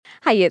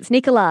Hey, it's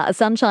Nicola. A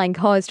Sunshine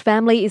Coast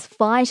family is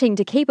fighting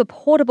to keep a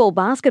portable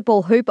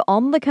basketball hoop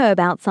on the curb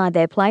outside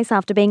their place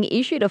after being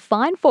issued a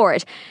fine for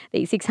it.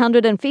 The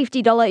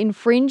 $650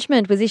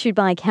 infringement was issued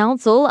by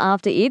council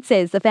after it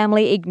says the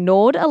family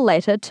ignored a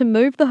letter to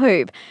move the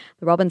hoop.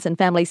 The Robinson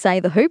family say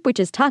the hoop, which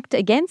is tucked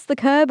against the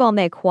curb on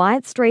their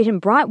quiet street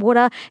in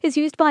Brightwater, is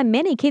used by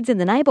many kids in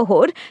the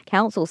neighbourhood.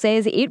 Council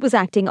says it was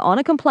acting on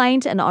a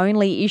complaint and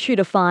only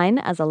issued a fine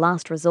as a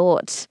last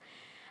resort.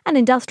 An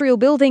industrial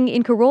building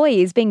in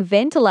Karoi is being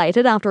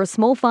ventilated after a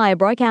small fire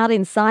broke out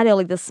inside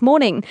early this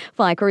morning.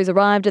 Fire crews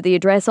arrived at the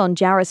address on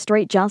Jarrah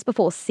Street just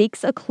before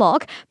 6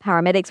 o'clock.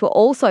 Paramedics were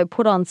also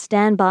put on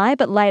standby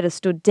but later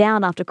stood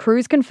down after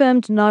crews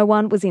confirmed no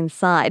one was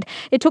inside.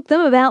 It took them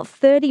about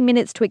 30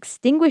 minutes to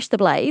extinguish the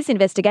blaze.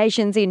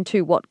 Investigations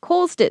into what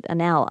caused it are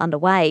now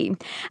underway.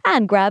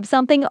 And grab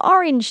something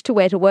orange to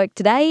wear to work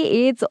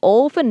today. It's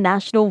all for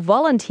National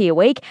Volunteer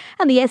Week,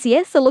 and the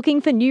SES are looking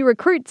for new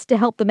recruits to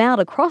help them out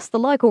across the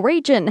local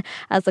region.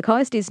 As the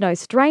coast is no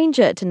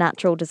stranger to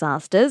natural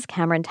disasters,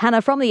 Cameron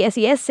Tanner from the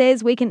SES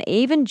says we can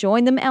even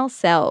join them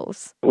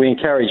ourselves. We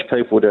encourage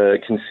people to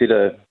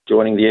consider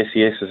joining the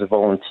SES as a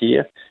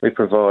volunteer. We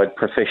provide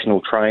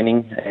professional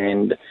training,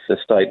 and the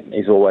state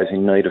is always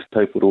in need of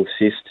people to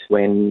assist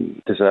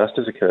when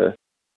disasters occur.